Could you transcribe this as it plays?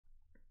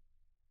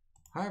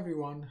Hi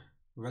everyone,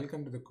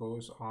 welcome to the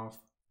course of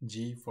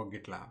G for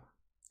GitLab.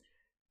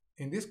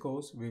 In this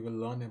course, we will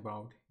learn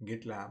about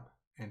GitLab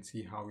and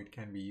see how it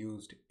can be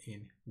used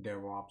in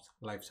DevOps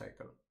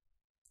lifecycle.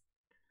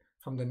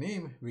 From the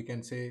name, we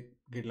can say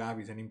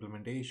GitLab is an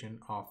implementation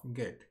of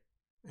Git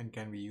and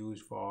can be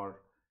used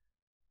for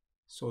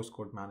source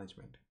code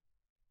management.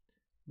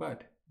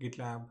 But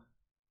GitLab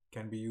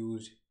can be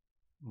used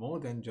more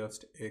than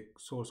just a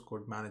source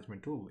code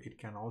management tool. It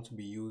can also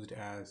be used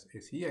as a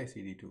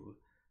CI/CD tool,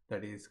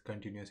 that is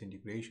continuous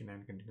integration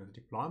and continuous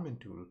deployment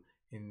tool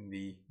in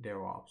the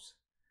DevOps.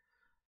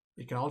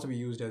 It can also be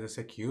used as a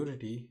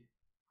security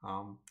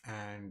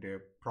and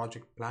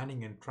project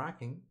planning and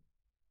tracking.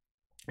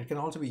 It can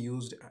also be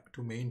used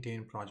to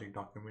maintain project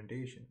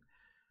documentation.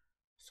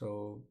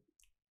 So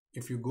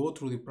if you go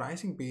through the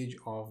pricing page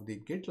of the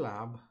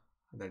GitLab,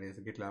 that is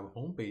the GitLab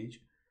homepage,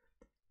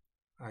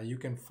 you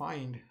can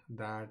find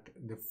that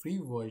the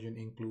free version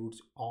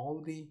includes all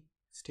the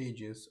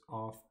stages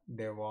of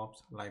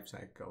DevOps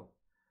lifecycle.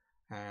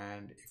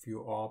 And if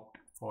you opt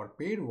for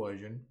paid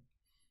version,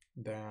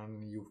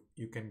 then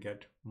you can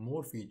get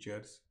more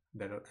features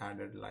that are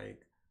added,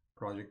 like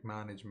project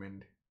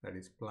management, that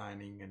is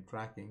planning and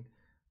tracking,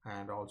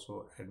 and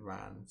also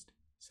advanced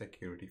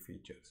security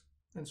features,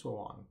 and so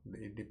on.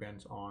 It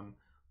depends on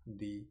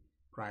the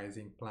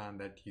pricing plan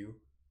that you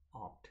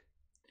opt.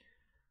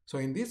 So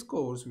in this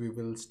course, we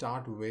will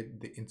start with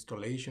the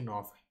installation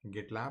of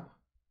GitLab.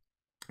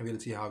 We'll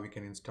see how we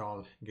can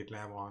install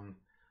GitLab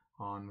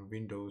on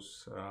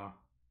Windows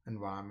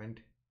environment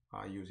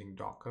using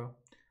Docker,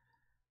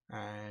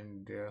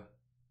 and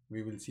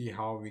we will see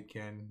how we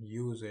can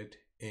use it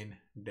in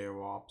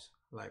DevOps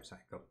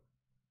lifecycle.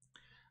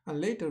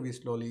 And later we'll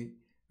slowly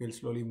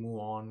move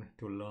on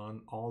to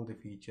learn all the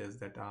features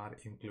that are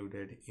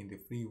included in the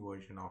free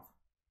version of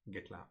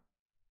GitLab.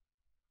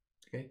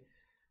 Okay,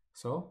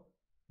 so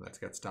let's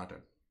get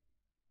started.